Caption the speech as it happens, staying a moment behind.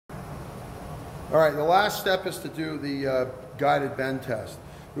All right, the last step is to do the guided bend test.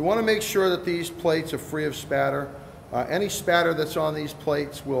 We want to make sure that these plates are free of spatter. Any spatter that's on these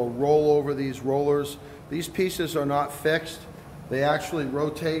plates will roll over these rollers. These pieces are not fixed. They actually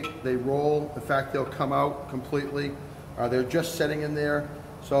rotate, they roll. In fact, they'll come out completely. They're just sitting in there.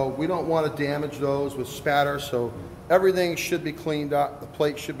 So we don't want to damage those with spatter. So everything should be cleaned up. The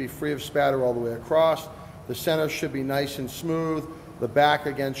plate should be free of spatter all the way across. The center should be nice and smooth. The back,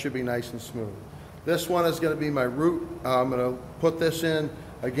 again, should be nice and smooth. This one is going to be my root. I'm going to put this in,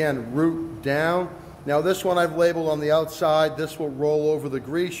 again, root down. Now this one I've labeled on the outside. This will roll over the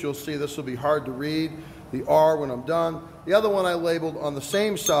grease. You'll see this will be hard to read, the R when I'm done. The other one I labeled on the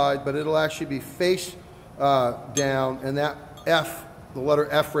same side, but it'll actually be face down, and that F, the letter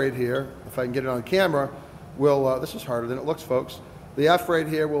F right here, if I can get it on camera, will, this is harder than it looks, folks. The F right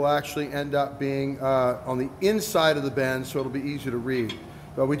here will actually end up being on the inside of the bend, so it'll be easier to read.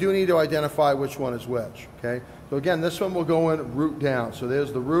 But we do need to identify which one is which, okay? So again, this one will go in root down. So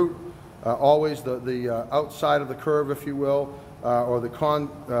there's the root, always the outside of the curve, if you will, or the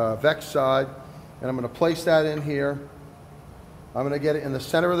convex side. And I'm going to place that in here. I'm going to get it in the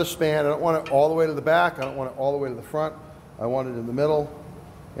center of the span. I don't want it all the way to the back. I don't want it all the way to the front. I want it in the middle.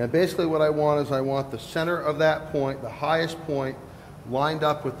 And basically what I want is I want the center of that point, the highest point, lined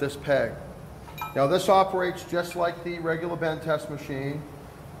up with this peg. Now this operates just like the regular bend test machine.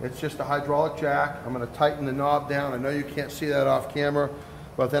 It's just a hydraulic jack. I'm going to tighten the knob down. I know you can't see that off camera,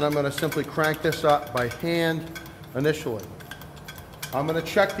 but then I'm going to simply crank this up by hand initially. I'm going to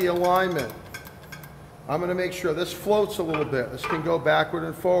check the alignment. I'm going to make sure this floats a little bit. This can go backward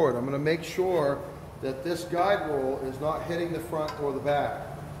and forward. I'm going to make sure that this guide roll is not hitting the front or the back.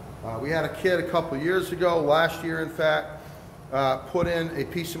 We had a kid a couple years ago, last year in fact, put in a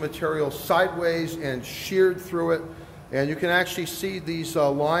piece of material sideways and sheared through it. And you can actually see these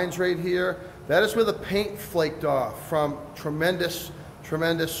lines right here. That is where the paint flaked off from tremendous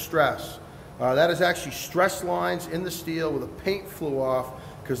stress. That is actually stress lines in the steel where the paint flew off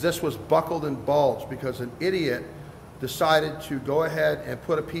because this was buckled and bulged because an idiot decided to go ahead and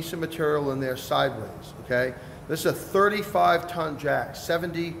put a piece of material in there sideways, okay? This is a 35-ton jack,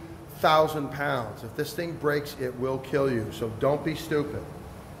 70,000 pounds. If this thing breaks, it will kill you, so don't be stupid,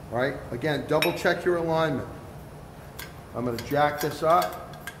 right? Again, double check your alignment. I'm going to jack this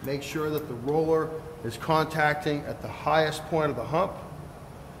up, make sure that the roller is contacting at the highest point of the hump.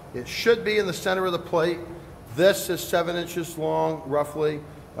 It should be in the center of the plate. This is 7 inches long, roughly.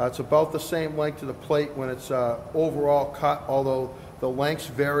 It's about the same length to the plate when it's overall cut, although the lengths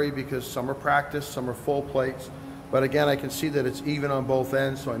vary because some are practice, some are full plates. But again, I can see that it's even on both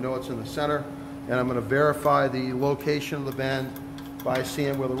ends, so I know it's in the center. And I'm going to verify the location of the bend by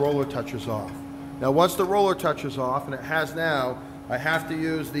seeing where the roller touches off. Now once the roller touches off, and it has now, I have to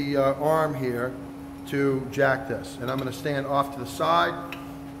use the arm here to jack this. And I'm going to stand off to the side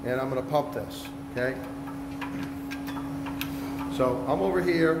and I'm going to pump this, okay? So I'm over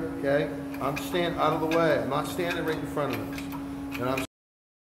here, okay? I'm standing out of the way. I'm not standing right in front of this. And I'm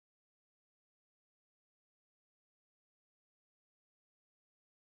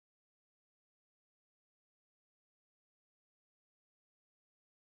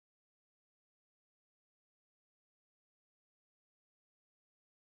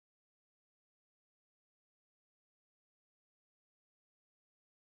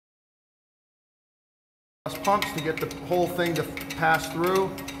pumps to get the whole thing to pass through.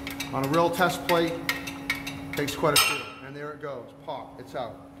 On a real test plate, takes quite a few. And there it goes, pop, it's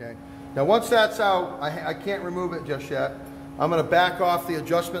out, okay? Now once that's out, I can't remove it just yet. I'm gonna back off the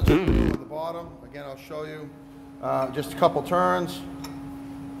adjustments on the bottom. Again, I'll show you just a couple turns.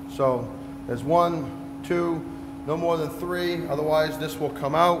 So there's 1, 2, no more than 3, otherwise this will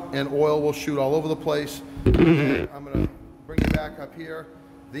come out and oil will shoot all over the place. And I'm gonna bring it back up here.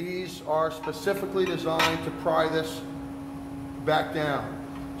 These are specifically designed to pry this back down.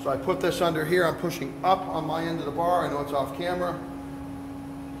 So I put this under here, I'm pushing up on my end of the bar, I know it's off camera.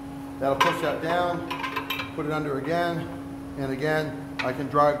 That'll push that down, put it under again, and again, I can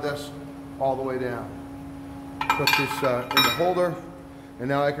drive this all the way down. Put this in the holder, and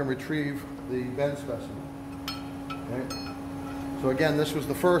now I can retrieve the bend specimen. Okay. So again, this was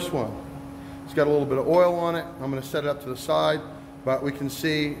the first one. It's got a little bit of oil on it. I'm going to set it up to the side, but we can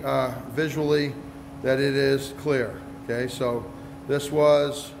see visually that it is clear. Okay, so this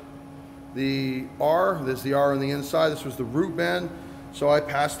was the R. There's the R on the inside. This was the root bend. So I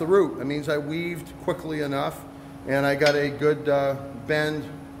passed the root. That means I weaved quickly enough, and I got a good good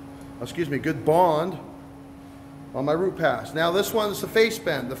bond on my root pass. Now this one's the face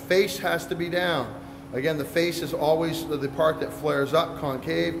bend. The face has to be down. Again, the face is always the part that flares up,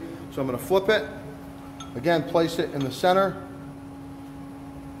 concave. So I'm going to flip it. Again, place it in the center.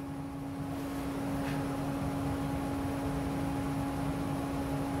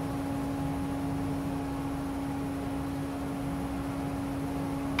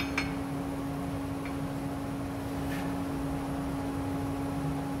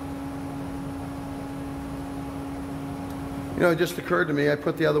 You know, it just occurred to me, I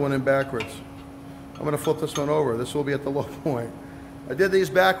put the other one in backwards. I'm going to flip this one over. This will be at the low point. I did these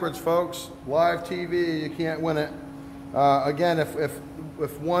backwards, folks. Live TV, you can't win it. Again,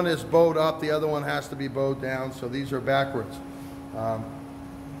 if one is bowed up, the other one has to be bowed down, so these are backwards.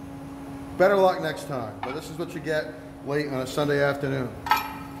 Better luck next time, but this is what you get late on a Sunday afternoon.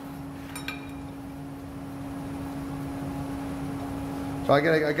 So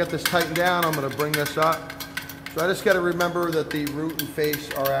I get this tightened down. I'm going to bring this up. So I just got to remember that the root and face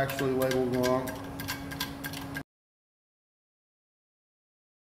are actually labeled wrong.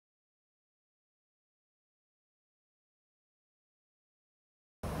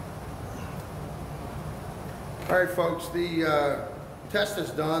 All right, folks, the test is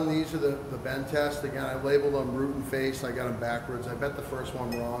done. These are the bend tests. Again, I labeled them root and face. I got them backwards. I bet the first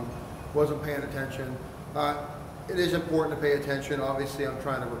one wrong. Wasn't paying attention. It is important to pay attention. Obviously, I'm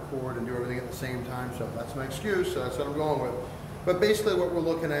trying to record and do everything at the same time, so that's my excuse, so that's what I'm going with. But basically what we're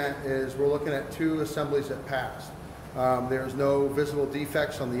looking at is we're looking at two assemblies that passed. There's no visible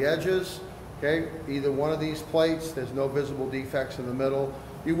defects on the edges, okay? Either one of these plates, there's no visible defects in the middle.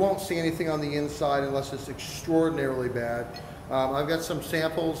 You won't see anything on the inside unless it's extraordinarily bad. I've got some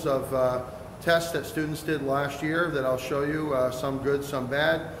samples of tests that students did last year that I'll show you, some good, some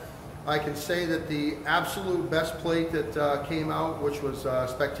bad. I can say that the absolute best plate that came out, which was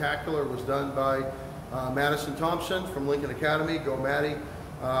spectacular, was done by Madison Thompson from Lincoln Academy. Go Maddie.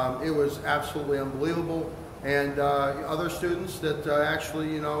 It was absolutely unbelievable. And other students that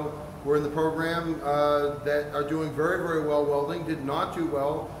actually, you know, were in the program that are doing very, very well welding did not do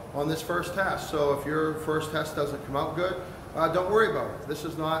well on this first test. So if your first test doesn't come out good, don't worry about it. This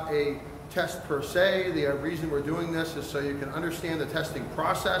is not a test per se. The reason we're doing this is so you can understand the testing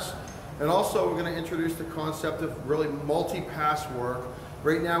process. And also we're going to introduce the concept of really multi-pass work.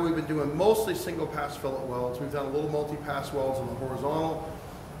 Right now we've been doing mostly single pass fillet welds. We've done a little multi-pass welds on the horizontal.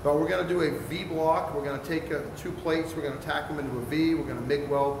 But we're going to do a V block. We're going to take two plates, we're going to tack them into a V. We're going to MIG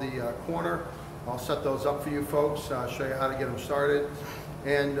weld the corner. I'll set those up for you folks, show you how to get them started.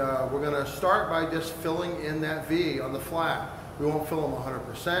 And we're going to start by just filling in that V on the flat. We won't fill them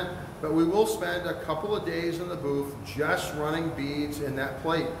 100%, but we will spend a couple of days in the booth just running beads in that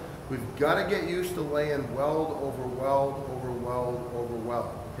plate. We've got to get used to laying weld over weld over weld over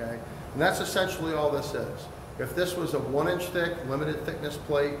weld, okay? And that's essentially all this is. If this was a 1-inch thick, limited thickness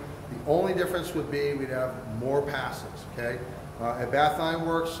plate, the only difference would be we'd have more passes, okay? At Bath Iron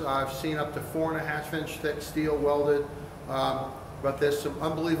Works, I've seen up to 4.5-inch thick steel welded, but there's some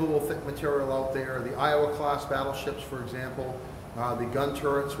unbelievable thick material out there. The Iowa class battleships, for example, the gun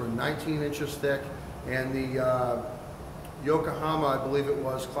turrets were 19 inches thick, and the Yokohama, I believe it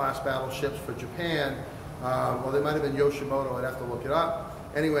was, class battleships for Japan, well, they might have been Yoshimoto, I'd have to look it up.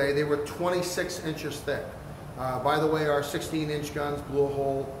 Anyway, they were 26 inches thick. By the way, our 16-inch guns blew a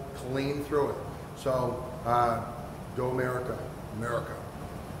hole clean through it. So, go America, America.